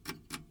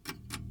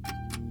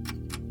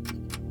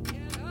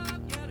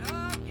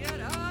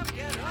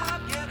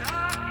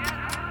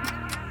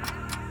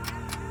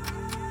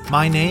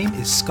My name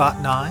is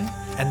Scott Nye,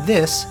 and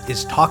this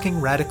is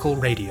Talking Radical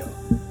Radio.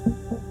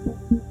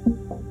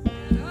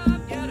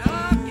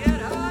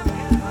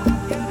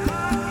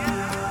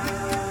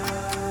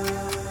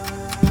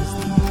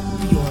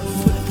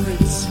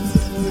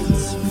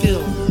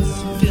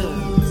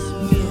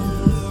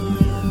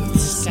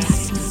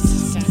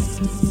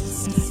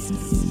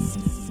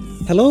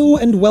 Hello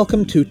and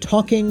welcome to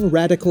Talking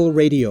Radical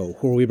Radio,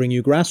 where we bring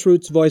you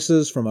grassroots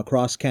voices from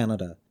across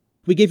Canada.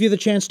 We give you the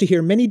chance to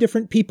hear many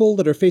different people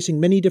that are facing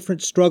many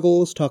different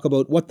struggles, talk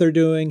about what they're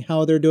doing,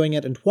 how they're doing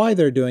it, and why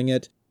they're doing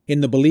it,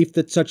 in the belief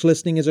that such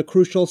listening is a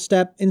crucial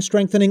step in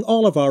strengthening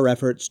all of our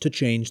efforts to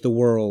change the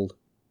world.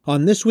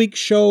 On this week's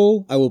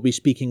show, I will be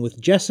speaking with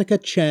Jessica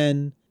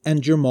Chen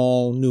and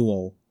Jamal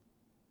Newell.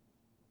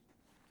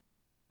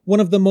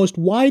 One of the most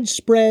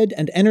widespread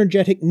and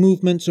energetic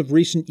movements of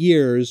recent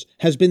years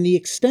has been the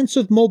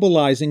extensive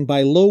mobilizing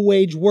by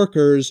low-wage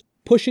workers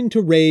pushing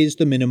to raise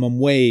the minimum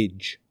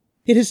wage.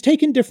 It has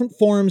taken different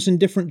forms in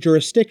different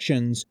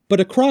jurisdictions, but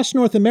across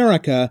North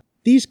America,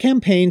 these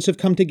campaigns have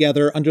come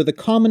together under the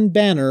common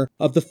banner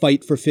of the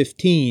Fight for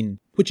 15,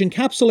 which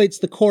encapsulates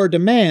the core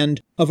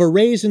demand of a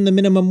raise in the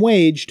minimum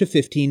wage to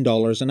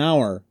 $15 an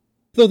hour.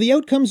 Though the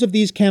outcomes of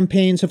these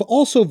campaigns have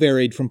also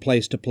varied from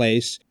place to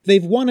place,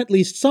 they've won at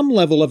least some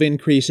level of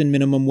increase in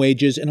minimum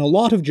wages in a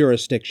lot of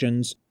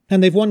jurisdictions,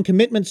 and they've won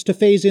commitments to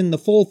phase in the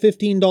full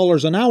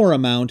 $15 an hour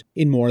amount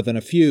in more than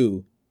a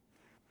few.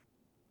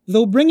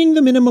 Though bringing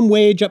the minimum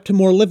wage up to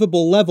more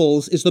livable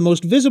levels is the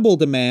most visible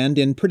demand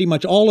in pretty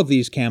much all of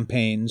these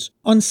campaigns,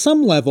 on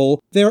some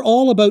level they're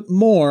all about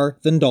more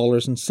than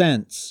dollars and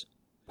cents.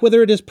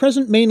 Whether it is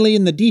present mainly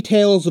in the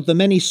details of the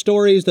many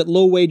stories that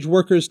low-wage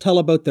workers tell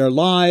about their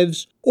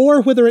lives,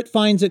 or whether it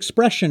finds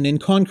expression in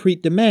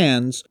concrete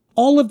demands,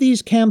 all of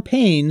these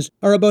campaigns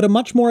are about a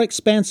much more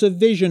expansive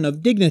vision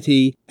of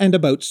dignity and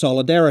about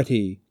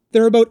solidarity.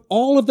 They're about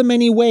all of the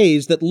many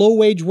ways that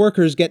low-wage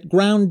workers get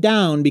ground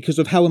down because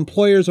of how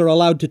employers are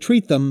allowed to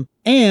treat them,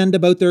 and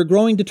about their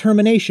growing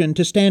determination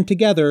to stand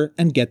together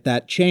and get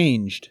that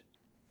changed.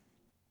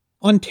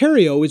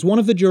 Ontario is one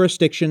of the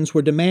jurisdictions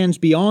where demands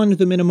beyond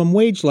the minimum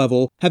wage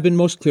level have been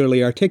most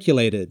clearly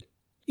articulated.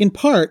 In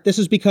part, this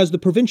is because the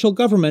provincial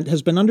government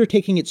has been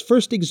undertaking its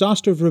first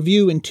exhaustive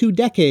review in 2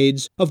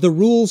 decades of the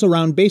rules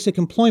around basic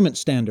employment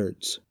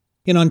standards.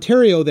 In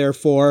Ontario,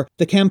 therefore,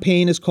 the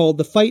campaign is called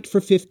the Fight for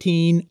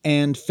 15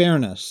 and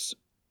Fairness.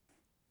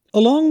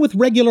 Along with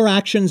regular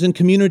actions in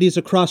communities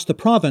across the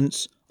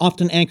province,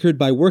 often anchored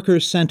by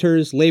workers'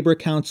 centres, labour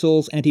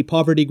councils,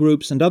 anti-poverty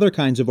groups, and other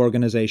kinds of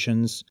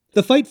organisations,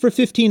 the Fight for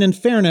 15 and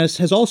Fairness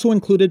has also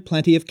included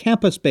plenty of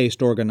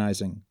campus-based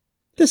organising.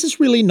 This is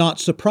really not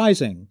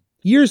surprising.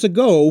 Years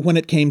ago, when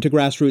it came to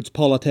grassroots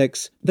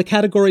politics, the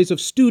categories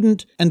of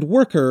student and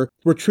worker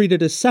were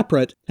treated as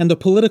separate, and the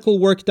political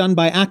work done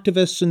by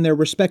activists in their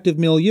respective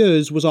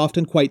milieus was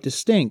often quite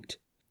distinct.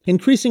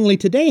 Increasingly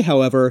today,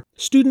 however,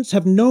 students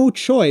have no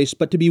choice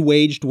but to be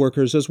waged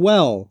workers as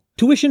well.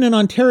 Tuition in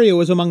Ontario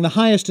is among the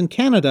highest in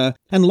Canada,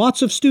 and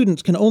lots of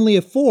students can only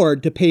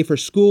afford to pay for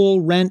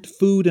school, rent,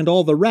 food, and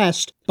all the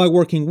rest by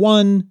working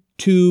 1,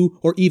 2,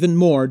 or even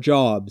more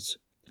jobs.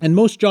 And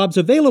most jobs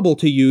available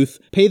to youth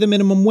pay the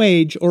minimum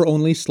wage or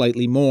only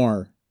slightly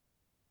more.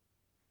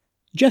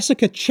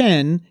 Jessica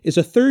Chen is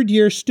a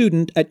third-year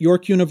student at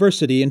York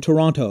University in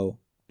Toronto.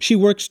 She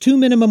works 2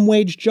 minimum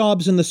wage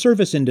jobs in the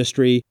service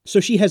industry, so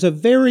she has a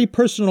very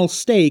personal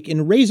stake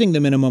in raising the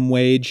minimum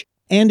wage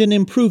and in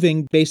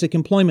improving basic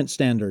employment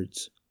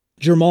standards.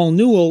 Jamal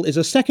Newell is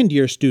a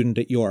second-year student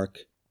at York.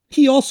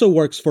 He also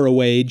works for a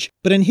wage,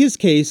 but in his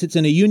case it's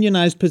in a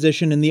unionized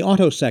position in the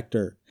auto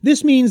sector.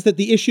 This means that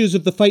the issues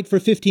of the Fight for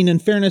 15 and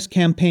Fairness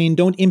campaign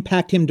don't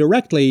impact him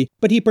directly,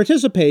 but he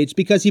participates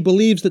because he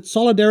believes that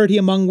solidarity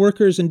among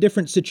workers in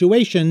different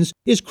situations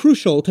is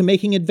crucial to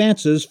making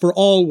advances for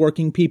all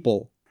working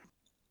people.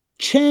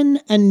 Chen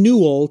and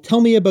Newell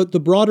tell me about the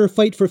broader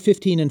Fight for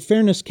 15 and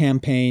Fairness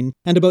campaign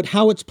and about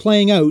how it's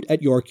playing out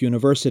at York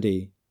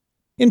University.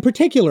 In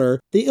particular,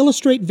 they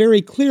illustrate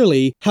very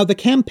clearly how the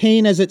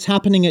campaign as it's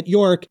happening at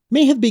York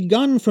may have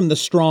begun from the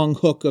strong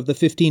hook of the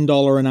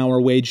 $15 an hour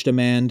wage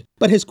demand,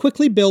 but has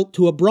quickly built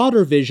to a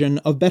broader vision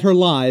of better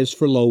lives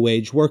for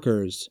low-wage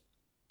workers.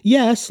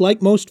 Yes,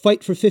 like most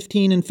Fight for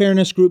 15 and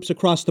Fairness groups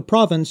across the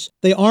province,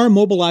 they are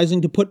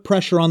mobilizing to put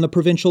pressure on the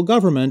provincial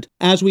government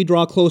as we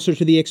draw closer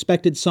to the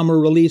expected summer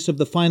release of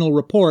the final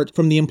report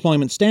from the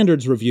Employment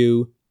Standards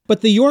Review.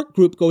 But the York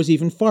group goes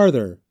even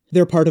farther.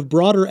 They're part of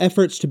broader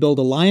efforts to build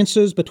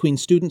alliances between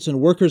students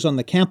and workers on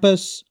the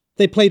campus.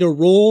 They played a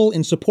role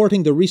in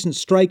supporting the recent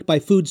strike by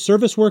food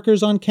service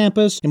workers on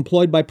campus,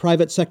 employed by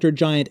private sector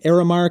giant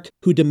Aramark,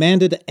 who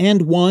demanded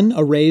and won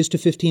a raise to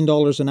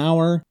 $15 an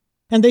hour.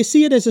 And they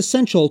see it as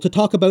essential to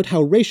talk about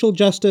how racial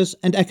justice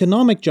and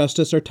economic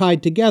justice are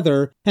tied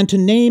together, and to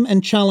name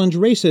and challenge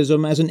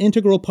racism as an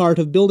integral part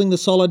of building the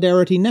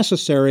solidarity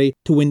necessary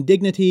to win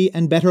dignity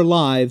and better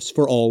lives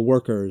for all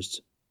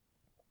workers.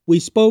 We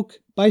spoke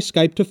by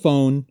Skype to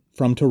phone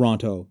from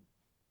Toronto.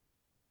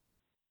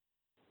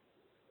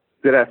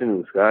 Good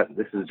afternoon, Scott.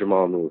 This is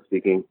Jamal Newell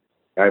speaking.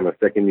 I'm a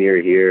second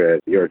year here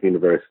at York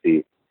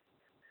University.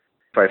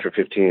 Fight for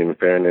 15 in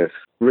fairness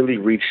really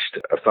reached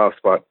a soft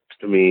spot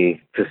to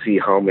me to see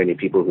how many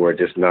people who are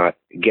just not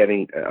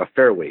getting a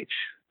fair wage.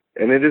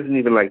 And it isn't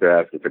even like they're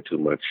asking for too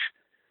much.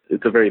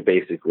 It's a very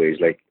basic wage.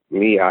 Like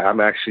me, I'm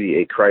actually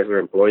a Chrysler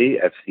employee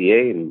at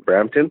CA in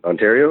Brampton,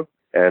 Ontario,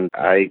 and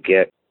I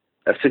get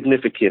a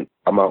significant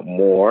amount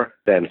more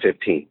than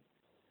 15.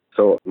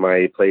 So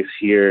my place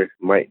here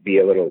might be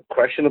a little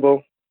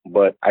questionable,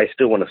 but I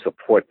still want to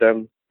support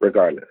them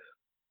regardless.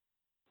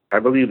 I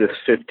believe this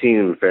 15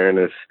 in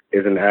fairness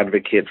is an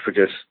advocate for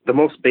just the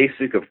most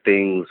basic of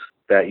things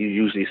that you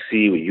usually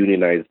see with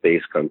unionized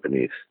based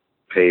companies.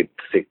 Paid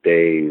sick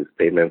days,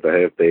 paid mental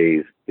health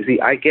days. You see,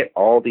 I get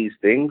all these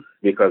things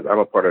because I'm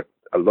a part of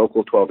a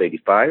local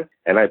 1285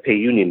 and I pay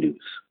union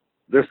dues.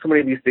 There's so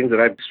many of these things that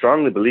I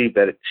strongly believe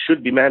that it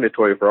should be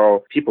mandatory for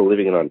all people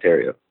living in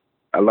Ontario.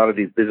 A lot of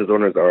these business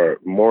owners are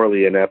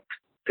morally inept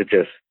to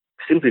just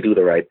simply do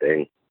the right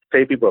thing,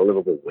 pay people a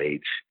livable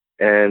wage.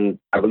 And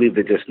I believe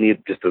they just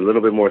need just a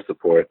little bit more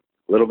support,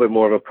 a little bit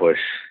more of a push.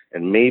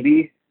 And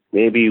maybe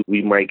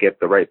we might get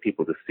the right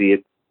people to see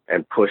it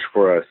and push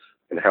for us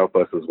and help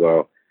us as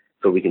well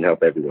so we can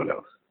help everyone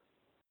else.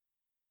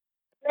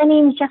 My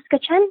name is Jessica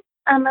Chen.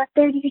 I'm a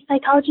third-year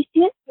psychology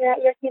student here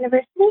at York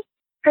University.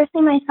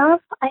 Personally,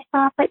 myself, I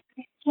saw Fight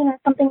for 15 as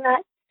something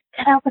that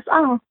could help us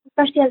all,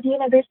 especially as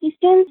university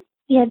students.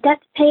 We have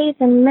debts paid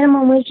and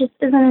minimum wages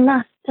isn't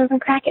enough. It doesn't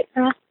crack it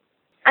for us.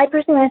 I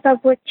personally myself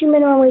work 2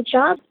 minimum wage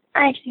jobs.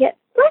 I actually get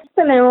less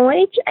than minimum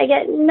wage. I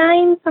get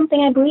 9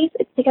 something, I believe.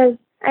 It's because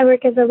I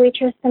work as a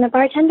waitress and a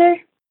bartender.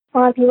 A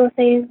lot of people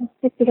say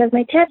it's because of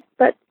my tips,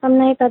 but some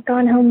nights I've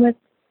gone home with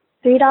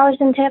 $3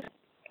 in tips,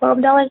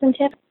 $12 in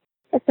tips.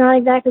 It's not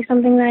exactly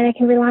something that I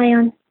can rely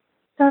on.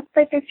 So it's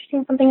like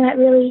interesting, something that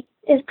really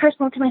is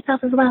personal to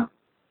myself as well.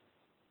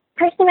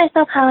 Personally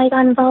myself, how I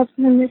got involved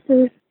in this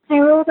is I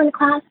enrolled in a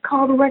class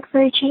called Work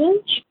for a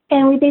Change,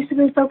 and we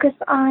basically focus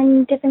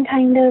on different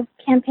kind of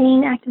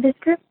campaign activist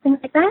groups, things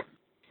like that.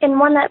 And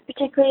one that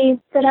particularly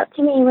stood out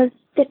to me was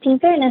 15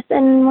 Fairness.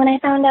 And when I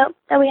found out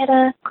that we had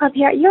a club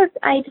here at York,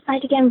 I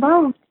decided to get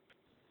involved.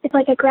 It's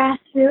like a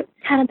grassroots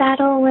kind of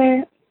battle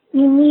where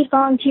you need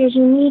volunteers,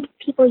 you need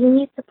people, you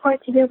need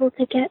support to be able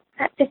to get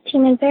that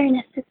 15 in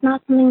fairness. It's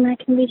not something that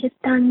can be just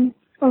done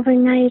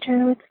overnight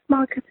or with a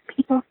small group of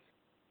people.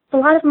 A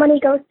lot of money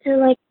goes to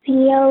like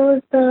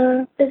CEOs,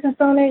 the business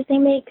owners, they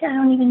make, I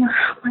don't even know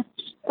how much.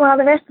 While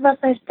the rest of us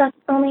are stuck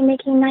only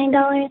making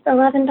 $9,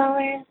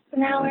 $11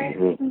 an hour.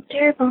 It's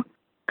terrible.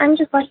 I'm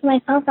just lucky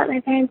myself that my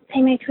parents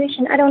pay my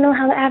tuition. I don't know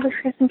how the average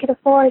person could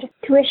afford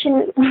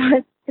tuition.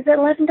 Is it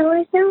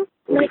 $11 now?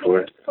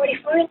 44.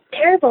 44? It's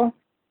terrible.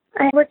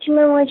 I work 2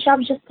 minimum wage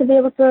jobs just to be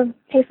able to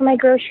pay for my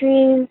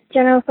groceries,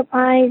 general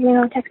supplies,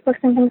 textbooks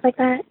and things like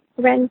that,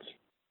 rent.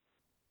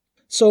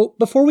 So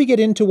before we get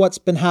into what's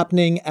been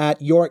happening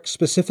at York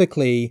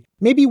specifically,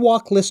 maybe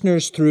walk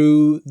listeners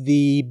through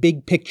the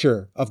big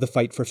picture of the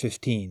Fight for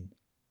 15.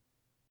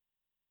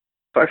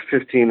 Fight for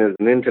 15 is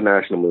an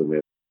international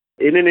movement.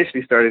 It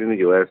initially started in the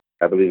U.S.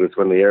 I believe it's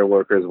when the air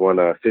workers won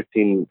a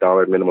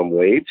 $15 minimum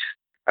wage.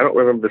 I don't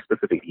remember the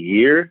specific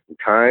year and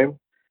time,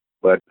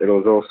 but it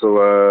was also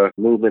a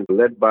movement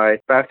led by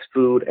fast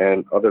food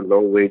and other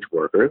low-wage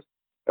workers.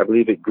 I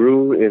believe it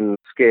grew in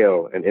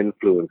scale and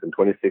influence in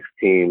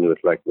 2016 with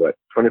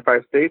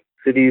 25 states,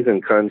 cities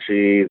and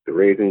countries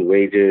raising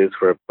wages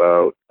for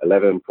about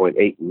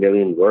 11.8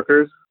 million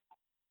workers.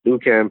 New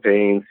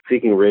campaigns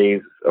seeking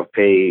raise of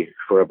pay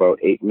for about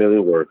 8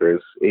 million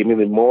workers, 8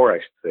 million more, I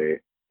should say,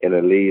 in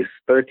at least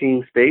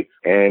 13 states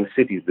and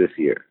cities this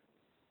year.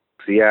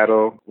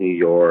 Seattle, New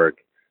York,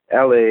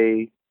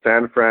 LA,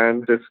 San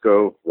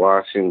Francisco,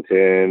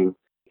 Washington,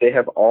 they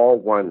have all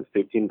won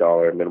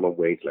 $15 minimum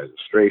wage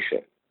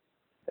legislation.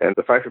 And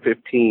the Fight for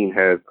 15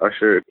 has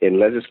ushered in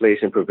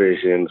legislation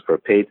provisions for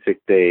paid sick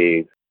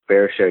days,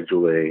 fair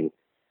scheduling,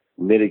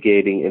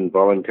 mitigating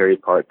involuntary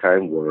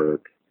part-time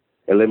work,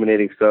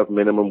 eliminating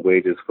sub-minimum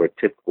wages for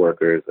tipped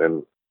workers,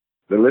 and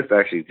the list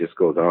actually just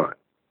goes on.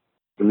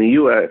 In the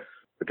U.S.,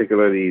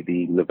 particularly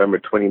the November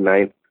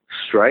 29th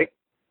strike,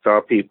 saw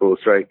people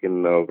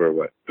striking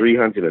over,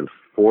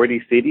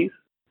 340 cities.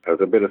 That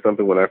was a bit of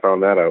something when I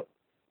found that out.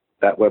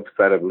 That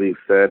website, I believe,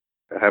 said,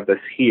 I have this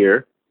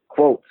here,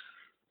 quotes,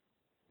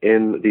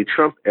 in the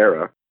Trump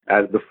era,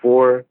 as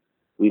before,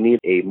 we need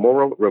a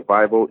moral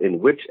revival in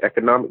which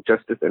economic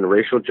justice and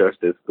racial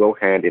justice go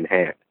hand in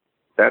hand.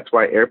 That's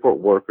why airport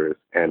workers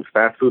and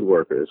fast food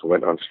workers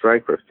went on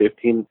strike for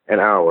 15 an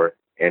hour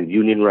and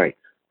union rights.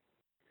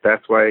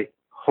 That's why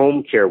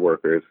home care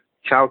workers,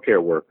 child care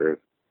workers,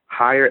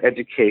 higher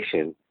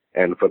education,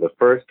 and for the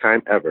first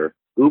time ever,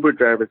 Uber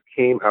drivers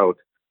came out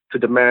to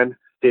demand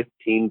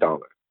 $15.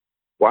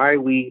 Why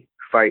we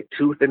fight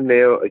tooth and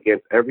nail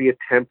against every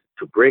attempt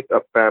to break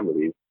up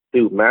families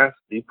through mass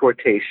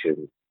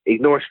deportation,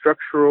 ignore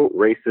structural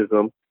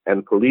racism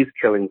and police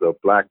killings of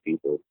Black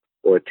people,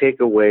 or take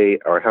away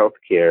our health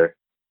care,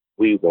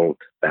 we won't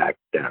back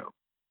down.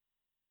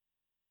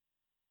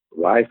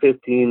 Why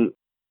 15?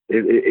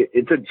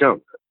 It's a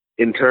jump.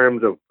 in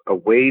terms of a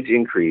wage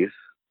increase,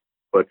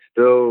 but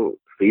still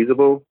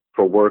feasible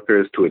for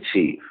workers to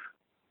achieve.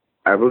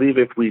 I believe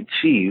if we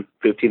achieve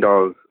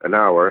 $15 an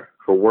hour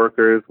for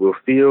workers, will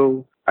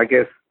feel,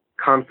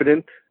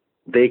 confident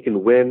they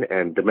can win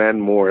and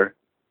demand more.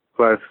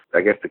 Plus,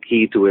 the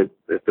key to it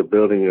is to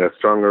building a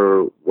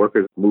stronger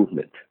workers'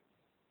 movement.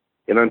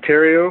 In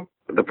Ontario,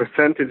 the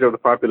percentage of the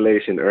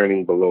population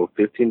earning below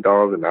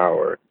 $15 an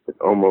hour is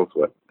almost,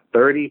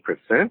 30%?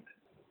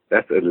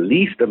 That's at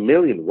least 1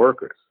 million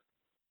workers.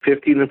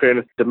 15 in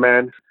fairness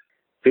demands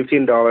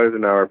 $15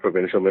 an hour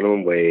provincial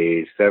minimum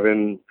wage,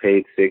 7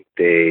 paid sick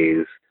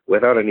days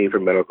without a need for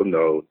medical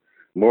note,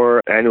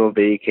 more annual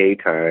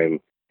vacay time,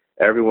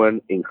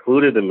 everyone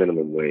included in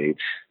minimum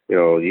wage,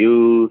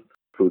 youth,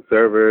 food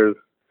servers,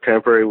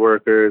 temporary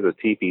workers, or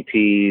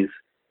TPTs,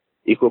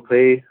 equal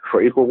pay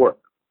for equal work.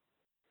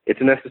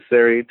 It's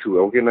necessary to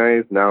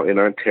organize now in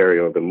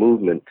Ontario the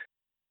movement.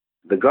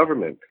 The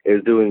government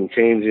is doing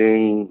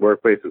Changing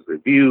Workplaces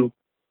Review,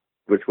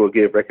 which will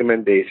give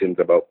recommendations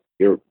about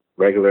your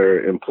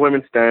regular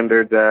Employment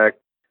Standards Act.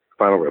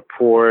 Final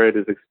report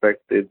is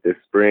expected this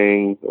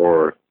spring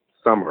or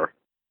summer.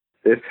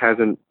 This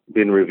hasn't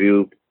been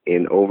reviewed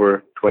in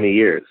over 20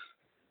 years.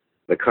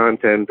 The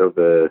content of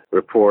the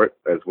report,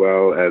 as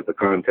well as the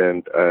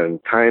content and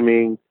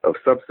timing of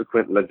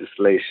subsequent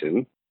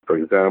legislation, for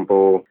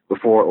example,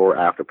 before or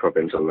after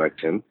provincial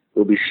election,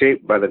 will be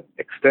shaped by the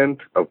extent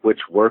of which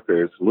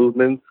workers'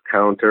 movements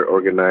counter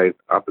organized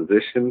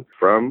opposition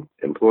from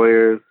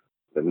employers.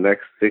 The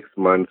next 6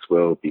 months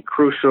will be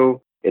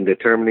crucial in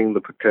determining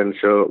the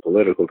potential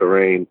political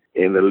terrain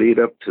in the lead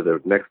up to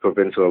the next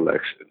provincial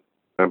election.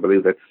 I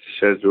believe that's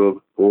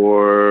scheduled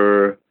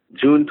for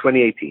June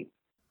 2018.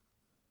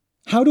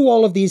 How do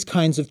all of these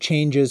kinds of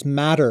changes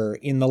matter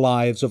in the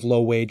lives of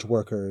low-wage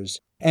workers,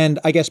 and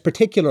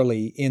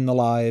particularly in the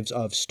lives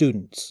of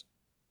students?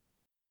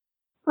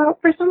 Well,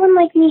 for someone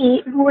like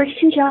me who works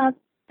 2 jobs,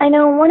 I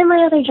know one of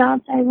my other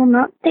jobs, I will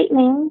not state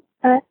names,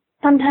 but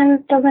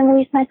sometimes doesn't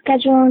release my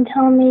schedule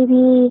until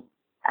maybe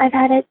I've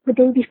had it the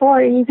day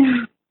before,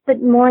 even the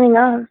morning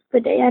of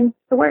the day I'm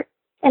to work.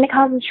 And it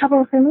causes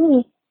trouble for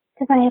me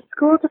because I have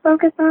school to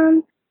focus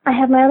on. I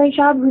have my other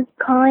job who's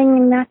calling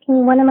and asking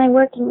me, when am I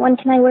working? When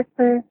can I work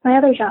for my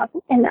other job?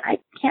 And I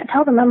can't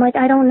tell them. I'm like,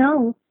 I don't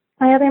know.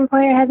 My other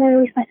employer hasn't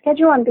released my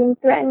schedule. I'm being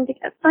threatened to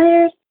get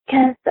fired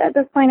because at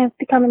this point I've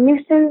become a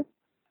nuisance.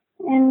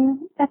 And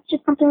that's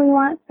just something we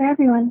want for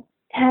everyone,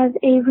 to have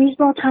a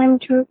reasonable time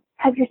to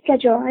have your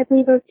schedule. I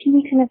believe it was 2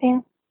 weeks in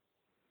advance.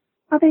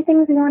 Other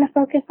things we want to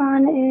focus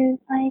on is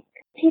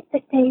paid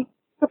sick days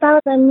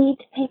without the need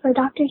to pay for a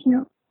doctor's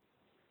note.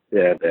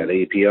 Yeah, that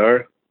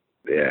APR.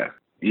 Yeah,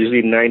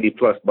 usually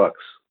 $90+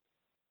 bucks.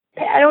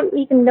 I don't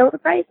even know the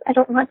price. I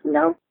don't want to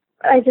know.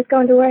 I just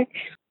go into work.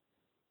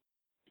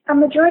 A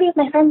majority of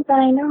my friends that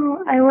I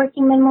know are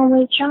working minimum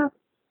wage jobs.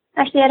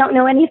 Actually, I don't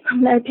know any of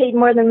them that are paid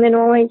more than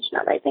minimum wage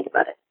now that I think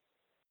about it.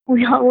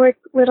 We all work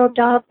little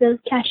jobs as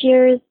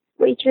cashiers,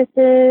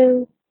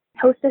 waitresses,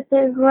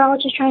 hostesses. We're all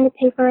just trying to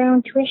pay for our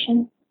own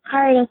tuition,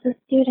 hired as a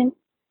student.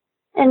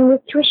 And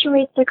with tuition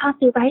rates, they're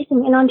constantly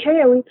rising. In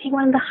Ontario, we pay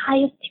one of the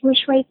highest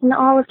tuition rates in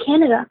all of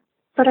Canada.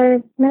 But our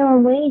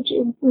minimum wage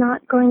is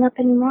not going up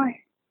anymore.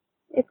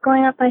 It's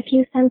going up by a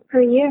few cents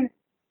per year.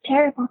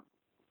 Terrible.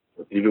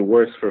 Even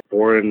worse for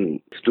foreign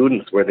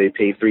students where they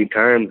pay 3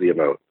 times the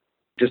amount.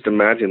 Just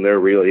imagine their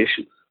real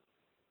issues.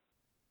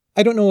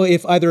 I don't know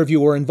if either of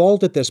you were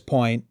involved at this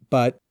point,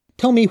 but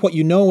tell me what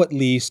you know at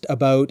least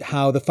about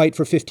how the Fight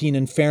for 15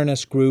 and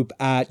Fairness group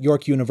at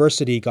York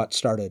University got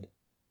started.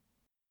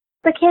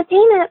 The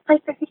campaign at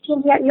Fight for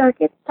 15 here at York,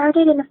 it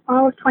started in the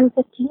fall of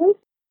 2015.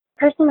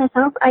 Personally,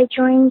 myself, I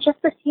joined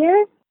just this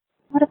year.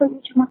 What about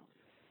you, Jamal?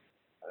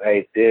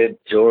 I did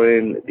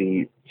join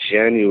the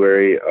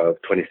January of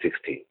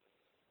 2016.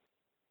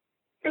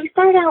 They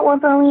started out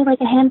with only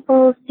a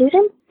handful of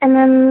students, and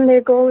then their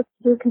goal was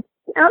to do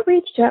consistent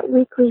outreach, to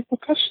weekly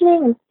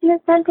petitioning in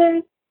student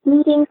centers,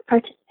 meetings,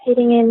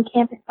 participating in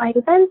campus-wide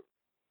events,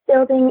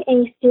 building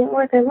a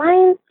student-worker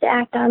alliance to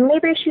act on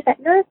labor issues at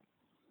York.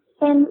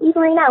 And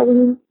even right now,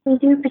 we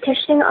do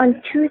petitioning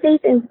on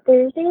Tuesdays and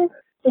Thursdays.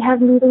 We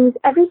have meetings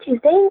every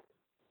Tuesday.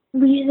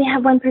 We usually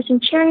have one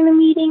person chairing the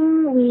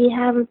meeting. We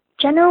have a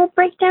general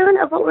breakdown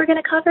of what we're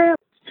going to cover.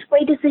 The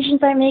way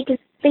decisions are made is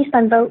based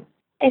on vote.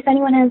 If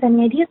anyone has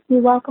any ideas, we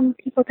welcome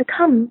people to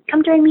come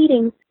during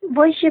meetings.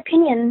 Voice your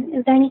opinion.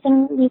 Is there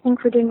anything you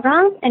think we're doing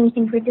wrong?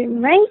 Anything we're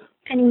doing right?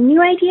 Any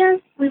new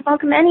ideas? We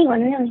welcome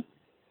anyone, really.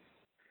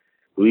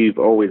 We've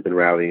always been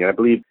rallying. I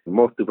believe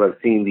most people have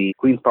seen the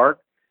Queen's Park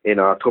in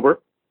October.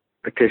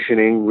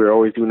 Petitioning, we're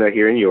always doing that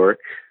here in York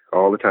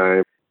all the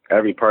time.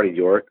 Every part of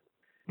York.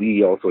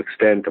 We also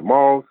extend to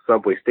malls,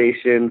 subway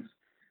stations,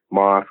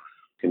 mosques,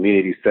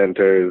 community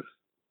centers,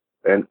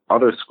 and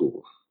other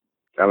schools,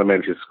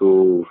 elementary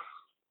schools,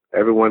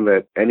 everyone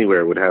that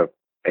anywhere would have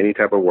any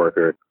type of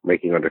worker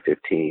making under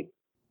 15.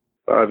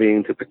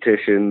 Lobbying to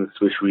petitions,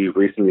 which we've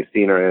recently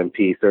seen our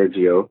MP,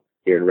 Sergio,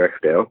 here in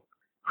Rexdale,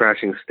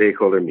 crashing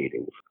stakeholder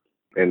meetings.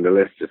 And the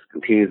list just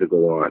continues to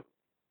go on.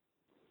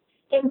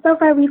 And so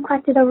far, we've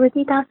collected over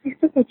 3,000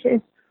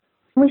 signatures.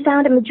 We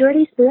found a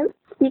majority of students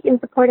speak in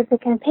support of the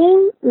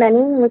campaign, many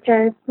which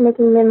are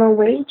making minimum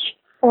wage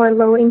or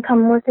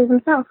low-income workers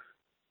themselves.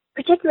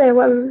 Particularly,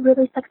 what was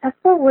really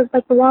successful was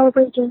like the wall of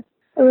wages.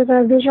 It was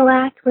a visual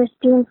act where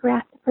students were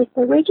asked to place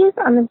their wages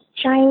on the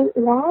giant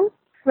wall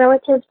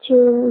relative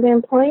to their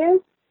employers.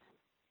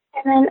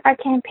 And then our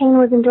campaign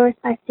was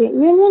endorsed by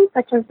student unions,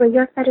 such as the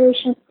York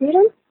Federation of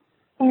Students.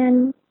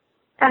 And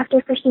after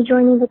officially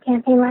joining the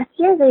campaign last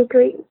year, they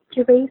agreed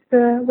to raise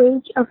the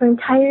wage of our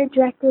entire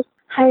directed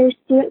higher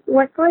student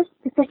workforce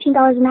to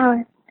 $15 an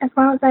hour. As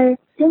well as our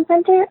student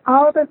center,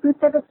 all the food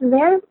services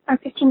there are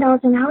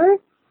 $15 an hour.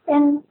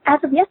 And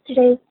as of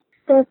yesterday,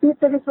 the food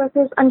service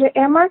workers under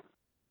Aramark.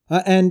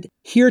 And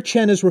here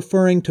Chen is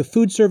referring to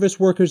food service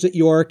workers at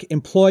York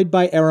employed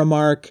by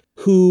Aramark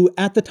who,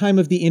 at the time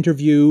of the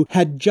interview,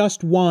 had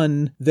just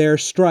won their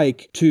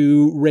strike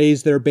to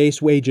raise their base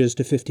wages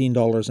to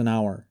 $15 an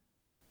hour.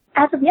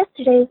 As of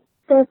yesterday,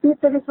 the food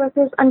service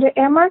workers under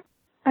Aramark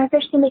are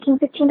officially making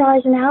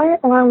 $15 an hour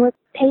along with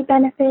paid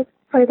benefits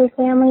for their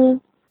family.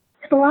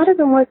 A lot of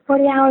them work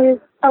 40 hours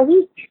a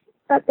week,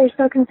 but they're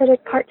still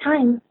considered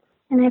part-time.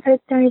 And I've heard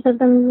stories of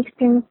them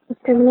experiencing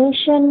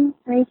discrimination,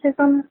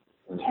 racism.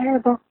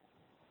 Terrible.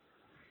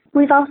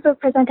 We've also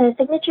presented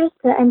signatures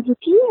to the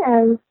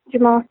MPP, as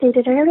Jamal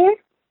stated earlier.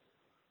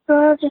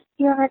 So just a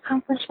few of our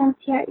accomplishments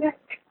here at York.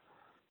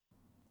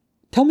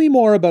 Tell me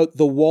more about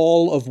the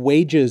Wall of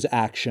Wages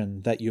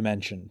action that you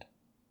mentioned.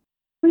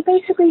 We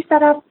basically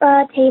set up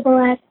a table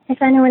at, if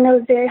anyone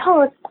knows Berry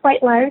Hall, it's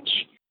quite large.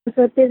 It's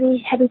a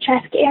busy, heavy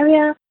traffic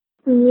area.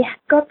 We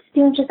go up to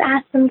students, just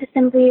ask them to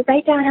simply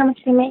write down how much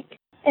they make.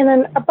 And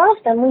then above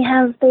them, we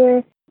have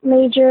their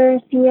major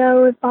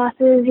CEOs,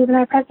 bosses, even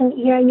our president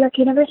here at York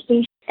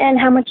University, and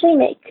how much they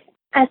make.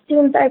 As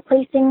students are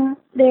placing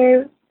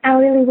their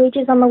hourly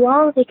wages on the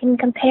wall, they can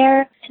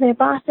compare to their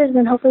bosses,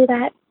 and hopefully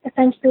that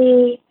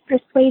essentially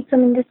persuades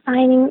them into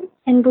signing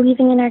and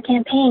believing in our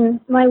campaign,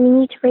 why we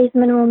need to raise the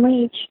minimum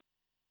wage.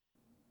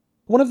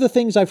 One of the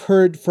things I've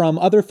heard from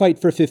other Fight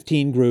for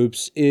 15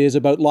 groups is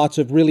about lots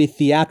of really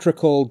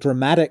theatrical,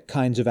 dramatic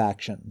kinds of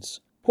actions.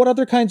 What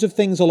other kinds of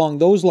things along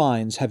those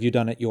lines have you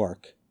done at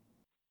York?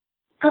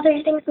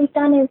 Other things we've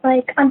done is,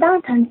 like, on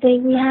Valentine's Day,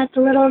 we had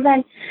a little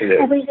event.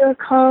 I believe it was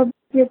called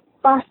Your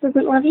Boss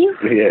Doesn't Love You.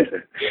 Yeah,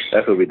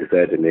 that's what we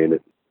decided to name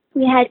it.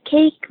 We had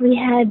cake. We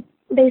had,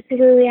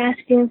 basically, we asked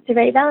students to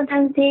write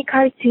Valentine's Day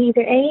cards to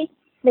either A,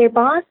 their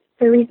boss,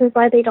 for reasons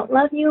why they don't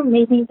love you.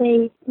 Maybe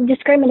they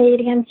discriminate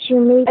against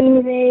you.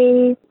 Maybe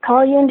they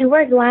call you into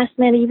work last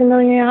minute even though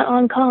you're not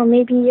on call.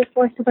 Maybe you're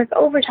forced to work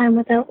overtime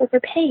without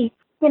overpay.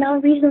 You know,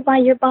 reasons why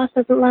your boss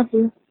doesn't love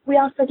you. We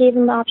also gave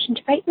them the option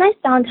to write nice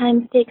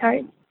Valentine's Day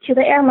cards to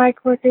the Aramark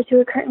workers who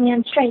are currently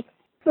on strike.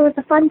 So it was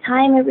a fun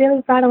time. It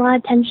really brought a lot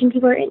of attention.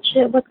 People were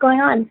interested in what's going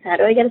on. How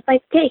do I get a slice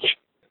of cake?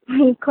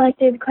 We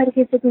collected quite a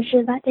few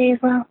signatures that day as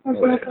well. It was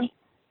lovely.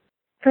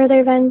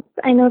 Further events,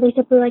 I know they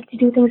typically like to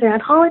do things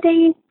around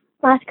holidays.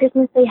 Last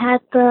Christmas they had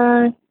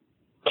the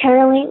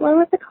caroling. What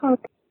was it called?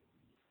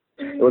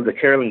 It was the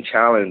caroling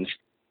challenge.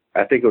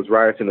 I think it was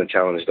Ryerson that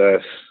challenged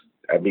us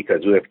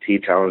because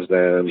UFT challenged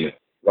them.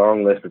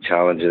 Long list of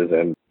challenges,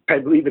 and I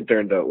believe it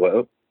turned out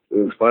well. It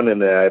was fun,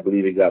 and I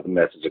believe it got the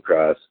message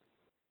across.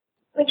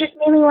 We just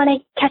mainly want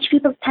to catch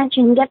people's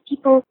attention and get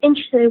people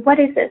interested. What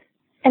is this?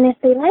 And if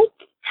they like,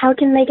 how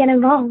can they get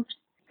involved?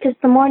 Because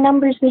the more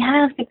numbers we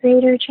have, the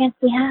greater chance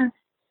we have.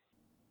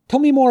 Tell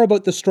me more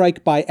about the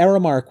strike by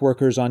Aramark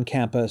workers on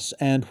campus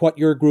and what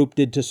your group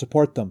did to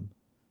support them.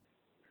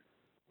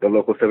 The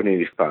Local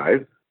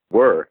 785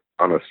 were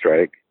on a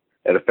strike.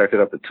 It affected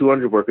up to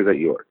 200 workers at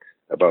York.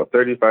 About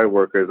 35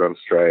 workers on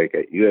strike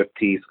at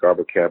UFT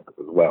Scarborough campus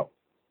as well.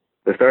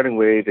 The starting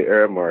wage at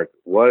Aramark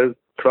was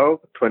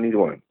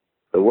 $12.21.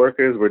 The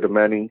workers were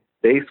demanding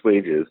base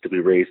wages to be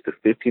raised to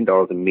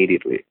 $15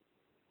 immediately.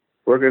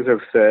 Workers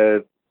have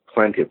said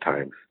plenty of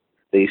times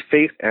they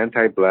face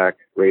anti-Black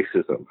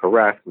racism,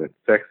 harassment,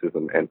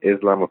 sexism, and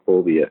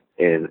Islamophobia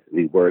in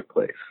the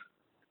workplace.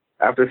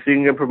 After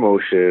seeking a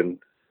promotion,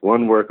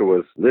 one worker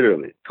was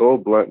literally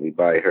told bluntly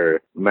by her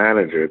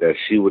manager that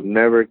she would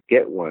never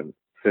get one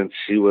since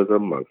she was a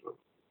Muslim.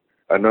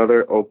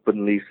 Another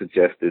openly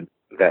suggested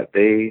that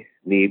they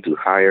need to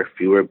hire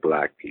fewer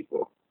Black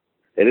people.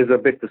 It is a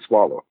bit to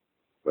swallow,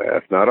 but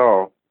that's not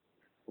all.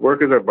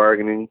 Workers were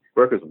bargaining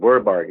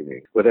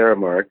with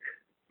Aramark,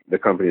 the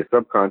company is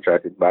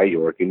subcontracted by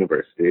York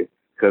University,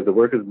 because the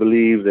workers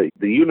believe that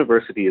the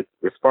university is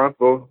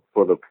responsible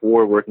for the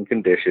poor working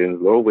conditions,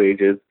 low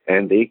wages,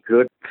 and they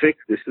could fix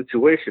the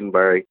situation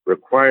by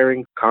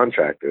requiring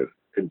contractors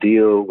to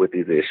deal with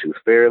these issues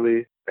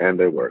fairly and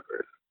their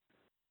workers.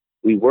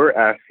 We were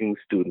asking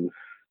students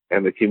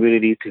and the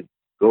community to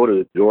go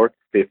to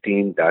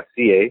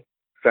york15.ca,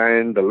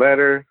 sign the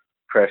letter,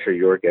 pressure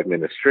York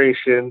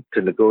administration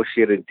to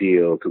negotiate a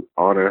deal to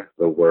honor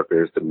the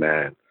workers'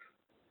 demands.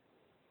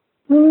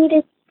 We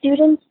needed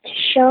students to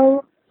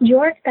show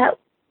York that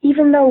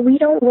even though we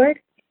don't work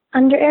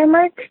under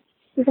Aramark,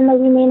 even though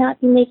we may not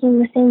be making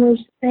the same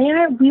wage they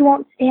are, we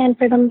won't stand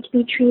for them to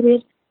be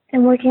treated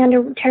and working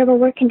under terrible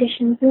work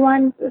conditions. We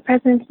want the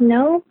president to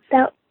know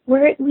that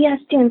we as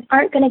students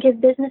aren't going to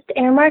give business to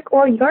Aramark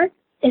or York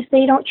if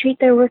they don't treat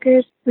their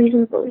workers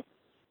reasonably.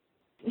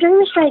 During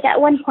the strike,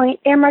 at one point,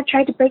 Aramark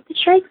tried to break the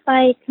strike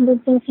by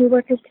convincing a few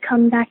workers to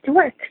come back to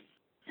work.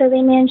 So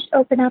they managed to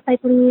open up, I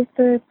believe,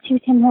 the 2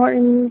 Tim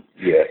Hortons,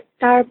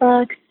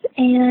 Starbucks,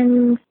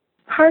 and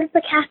part of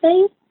the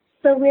cafe.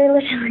 So we were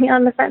literally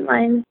on the front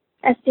lines.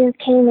 As students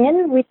came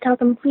in, we'd tell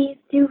them, please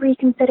do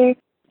reconsider.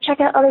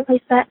 Check out other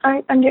places that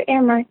aren't under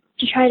Aramark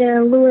to try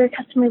to lure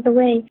customers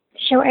away, to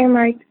show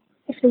Aramark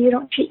if you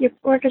don't treat your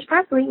workers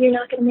properly, you're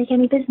not going to make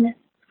any business.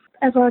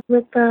 As well as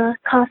with the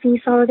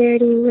coffee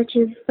solidarity, which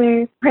is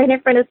where right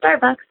in front of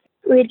Starbucks,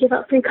 we'd give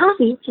out free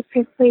coffee to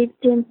persuade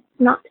students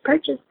not to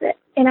purchase it.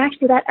 And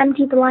actually that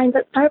emptied the lines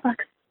at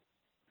Starbucks.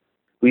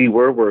 We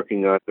were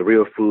working on the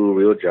Real Food,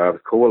 Real Jobs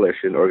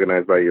Coalition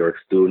organized by York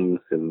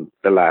students in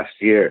the last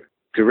year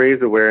to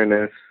raise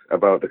awareness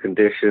about the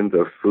conditions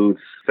of food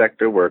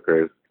sector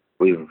workers.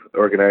 We've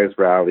organized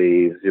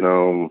rallies,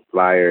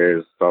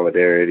 flyers,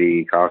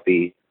 solidarity,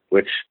 coffee,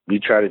 which we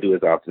try to do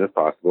as often as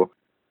possible.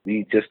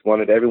 We just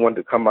wanted everyone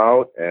to come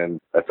out and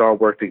let's all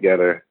work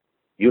together,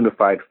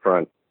 unified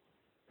front.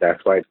 That's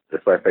why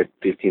Fight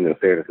 15 and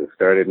Fairness has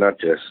started, not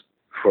just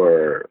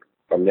for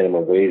a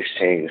minimum wage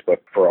change,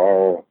 but for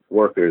all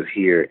workers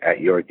here at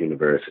York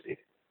University.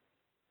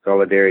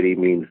 Solidarity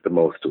means the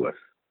most to us.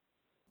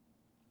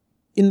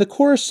 In the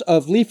course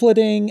of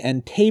leafleting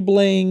and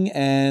tabling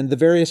and the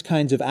various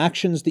kinds of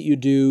actions that you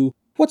do,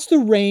 what's the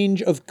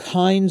range of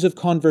kinds of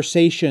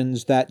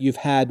conversations that you've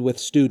had with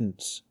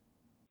students?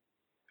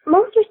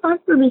 Most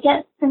responses we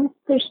get since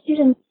they're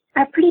students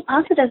are pretty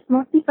positive.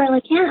 Most people are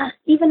like, yeah.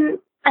 Even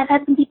I've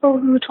had some people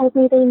who told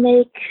me they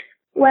make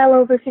well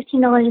over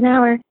 $15 an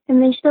hour,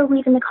 and they still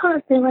believe in the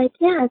cause. They're like,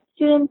 yeah, as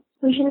students,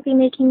 we shouldn't be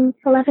making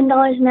 $11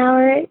 an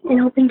hour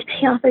and hoping to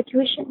pay off our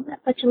tuition at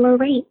such a low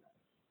rate.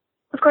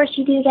 Of course,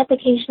 you do get the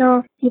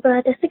occasional people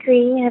that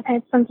disagree. I've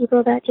had some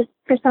people that just,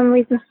 for some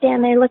reason,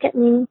 stand there, look at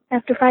me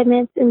after 5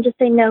 minutes and just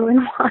say no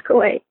and walk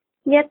away.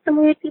 You get some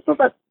weird people,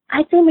 but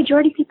I'd say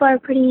majority of people are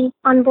pretty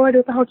on board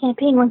with the whole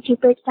campaign once you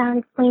break down and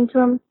explain to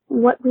them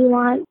what we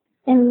want,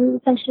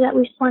 and essentially that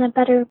we just want to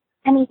better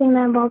anything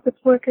that involves the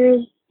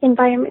workers'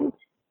 environment.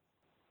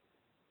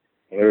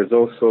 There's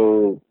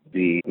also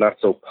the not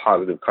so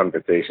positive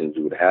conversations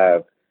you would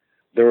have.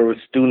 There were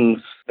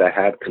students that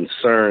had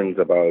concerns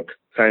about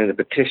signing the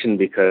petition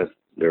because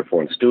they're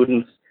foreign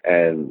students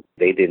and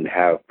they didn't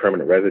have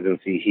permanent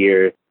residency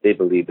here. They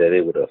believed that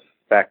it would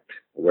affect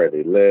where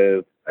they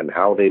live and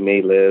how they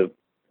may live.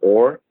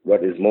 Or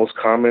what is most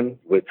common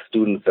with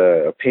students'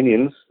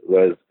 opinions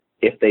was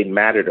if they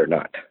mattered or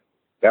not.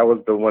 That was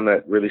the one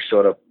that really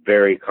showed up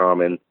very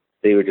common.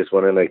 They were just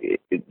wondering,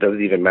 it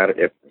doesn't even matter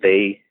if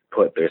they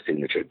put their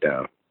signature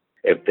down,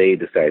 if they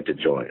decide to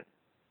join.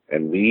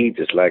 And we,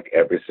 just like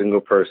every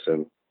single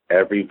person,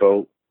 every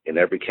vote in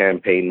every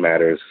campaign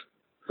matters,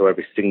 so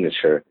every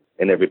signature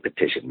in every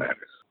petition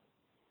matters.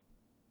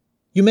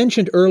 You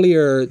mentioned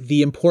earlier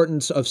the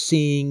importance of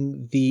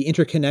seeing the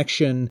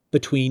interconnection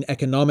between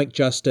economic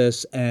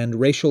justice and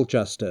racial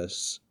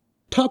justice.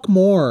 Talk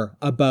more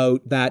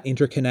about that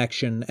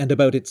interconnection and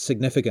about its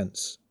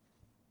significance.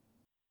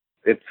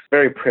 It's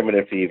very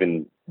primitive to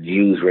even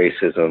use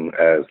racism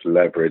as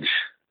leverage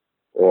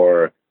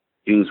or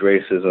use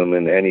racism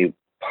in any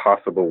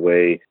possible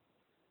way.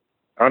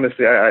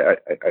 Honestly, I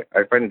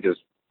find it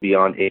just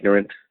beyond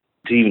ignorant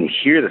to even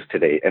hear this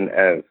today. And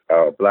as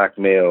a Black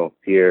male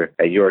here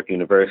at York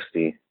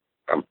University,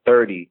 I'm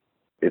 30.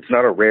 It's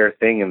not a rare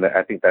thing, and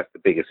I think that's the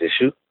biggest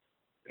issue.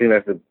 I think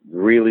that's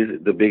really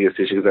the biggest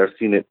issue because I've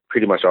seen it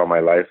pretty much all my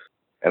life,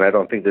 and I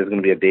don't think there's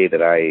going to be a day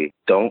that I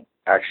don't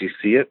actually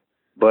see it.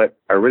 But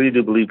I really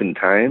do believe in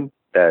time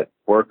that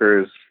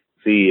workers,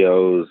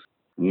 CEOs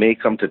may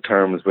come to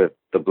terms with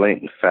the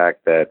blatant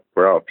fact that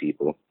we're all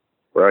people.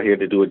 We're out here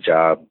to do a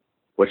job.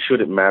 What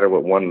should it matter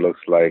what one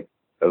looks like?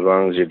 As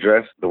long as you're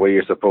dressed the way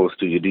you're supposed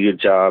to, you do your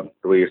job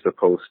the way you're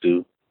supposed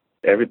to,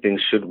 everything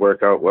should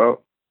work out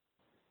well.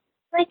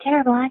 Quite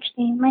terrible,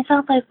 actually.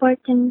 Myself, I've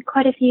worked in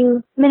quite a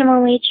few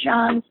minimum wage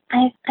jobs.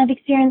 I've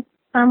experienced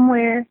some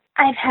where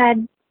I've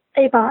had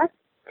a boss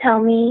tell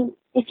me,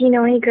 if you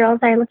know any girls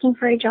that are looking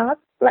for a job,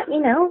 let me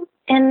know.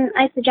 And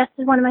I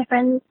suggested one of my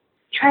friends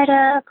try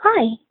to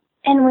apply.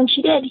 And when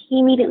she did, he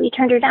immediately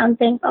turned her down,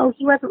 saying, oh,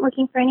 he wasn't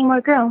looking for any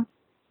more girls.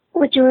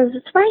 Which was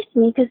a surprise to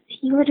me because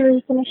he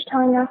literally finished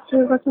telling us he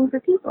was looking for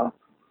people.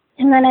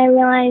 And then I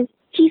realized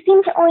he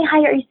seemed to only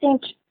hire a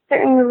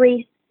certain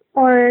race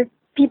or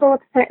people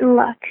with a certain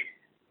look,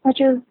 which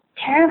was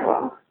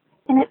terrible.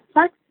 And it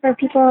sucks for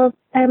people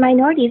that are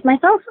minorities.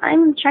 Myself,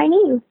 I'm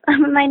Chinese.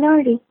 I'm a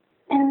minority.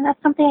 And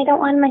that's something I don't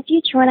want in my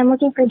future when I'm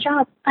looking for a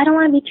job. I don't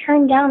want to be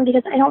turned down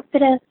because I don't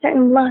fit a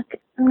certain look.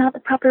 I'm not the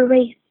proper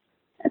race.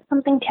 It's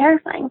something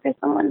terrifying for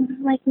someone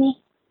like me.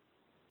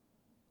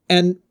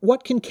 And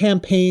what can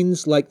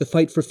campaigns like the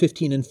Fight for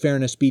 15 and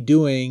Fairness be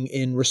doing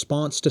in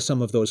response to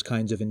some of those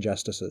kinds of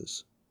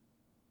injustices?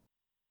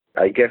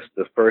 I guess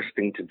the first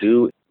thing to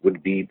do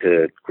would be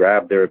to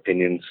grab their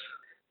opinions,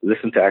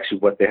 listen to actually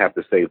what they have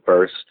to say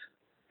first,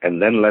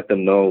 and then let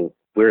them know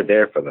we're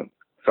there for them.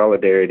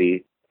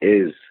 Solidarity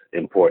is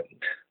important.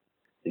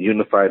 The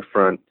unified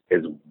front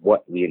is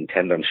what we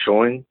intend on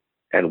showing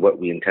and what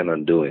we intend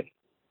on doing.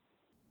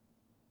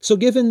 So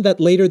given that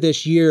later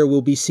this year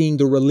we'll be seeing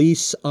the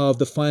release of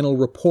the final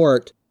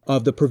report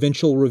of the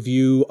Provincial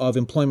Review of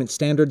Employment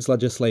Standards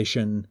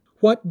legislation,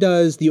 what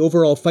does the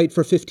overall Fight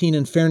for 15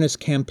 and Fairness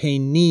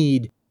campaign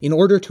need in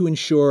order to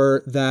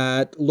ensure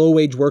that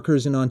low-wage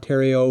workers in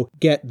Ontario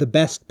get the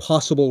best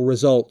possible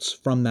results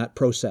from that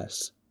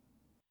process?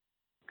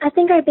 I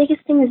think our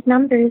biggest thing is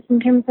numbers in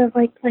terms of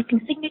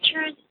collecting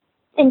signatures.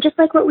 And just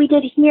like what we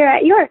did here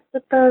at York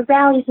with the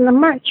rallies and the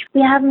march,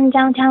 we have them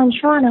downtown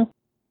Toronto.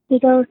 We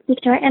go speak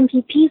to our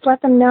MPPs,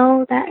 let them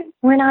know that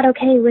we're not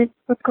okay with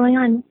what's going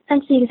on.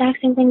 Essentially the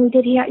exact same thing we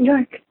did here at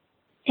York.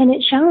 And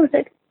it shows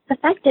it's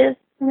effective,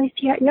 at least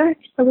here at York.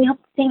 So we hope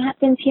the same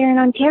happens here in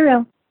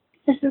Ontario.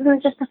 This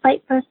isn't just a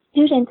fight for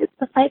students, it's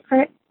a fight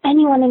for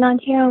anyone in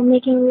Ontario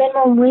making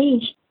minimum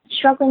wage,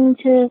 struggling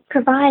to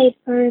provide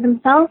for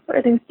themselves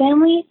or their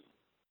families.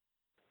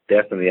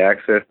 Definitely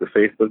access the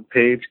Facebook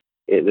page.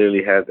 It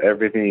literally has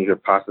everything you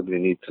could possibly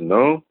need to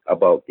know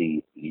about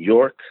the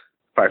York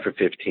Fight for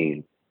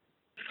 15.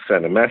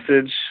 Send a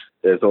message.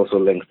 There's also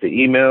links to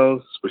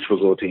emails, which will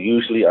go to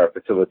usually our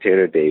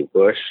facilitator, Dave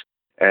Bush,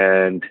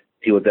 and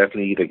he will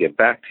definitely either get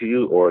back to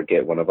you or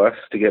get one of us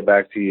to get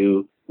back to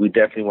you. We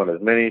definitely want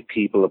as many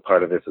people a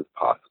part of this as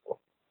possible.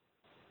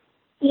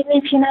 Even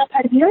if you're not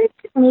part of York,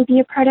 maybe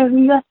you're part of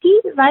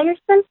UFP,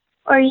 Ryerson,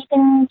 or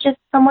even just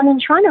someone in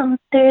Toronto.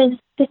 There's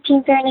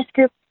 15 fairness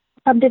group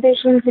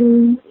subdivisions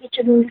in each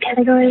of those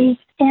categories.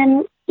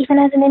 And even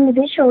as an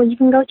individual, you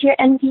can go to your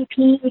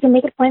MPP, you can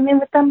make an appointment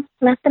with them,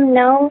 let them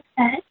know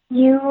that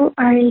you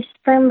are a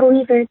firm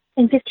believer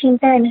in 15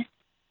 fairness.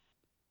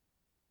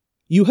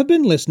 You have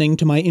been listening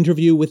to my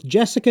interview with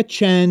Jessica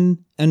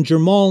Chen and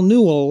Jamal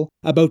Newell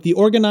about the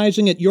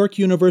organizing at York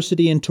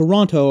University in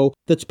Toronto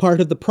that's part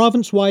of the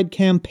province-wide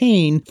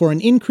campaign for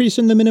an increase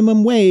in the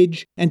minimum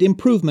wage and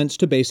improvements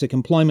to basic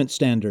employment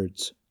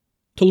standards.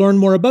 To learn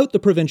more about the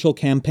provincial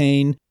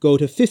campaign, go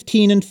to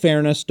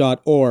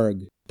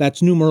 15andfairness.org.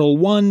 That's numeral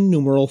 1,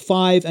 numeral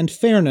 5, and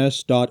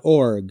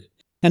fairness.org.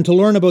 And to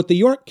learn about the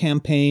York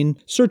campaign,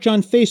 search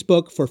on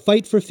Facebook for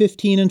Fight for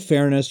 15 and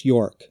Fairness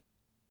York.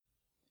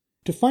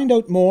 To find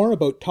out more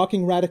about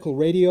Talking Radical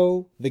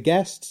Radio, the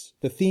guests,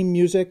 the theme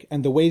music,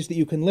 and the ways that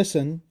you can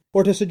listen,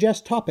 or to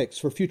suggest topics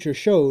for future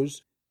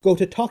shows, go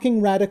to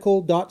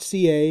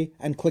talkingradical.ca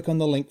and click on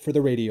the link for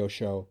the radio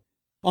show.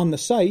 On the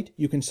site,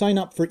 you can sign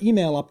up for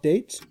email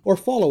updates or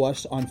follow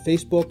us on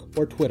Facebook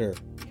or Twitter.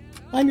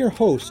 I'm your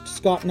host,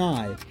 Scott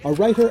Nye, a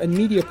writer and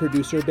media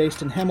producer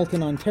based in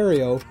Hamilton,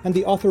 Ontario, and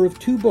the author of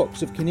 2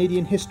 books of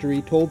Canadian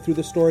history told through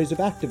the stories of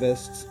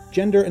activists,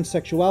 Gender and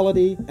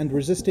Sexuality, and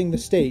Resisting the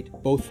State,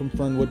 both from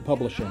Fernwood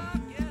Publishing.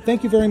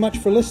 Thank you very much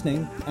for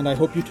listening, and I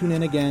hope you tune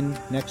in again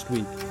next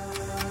week.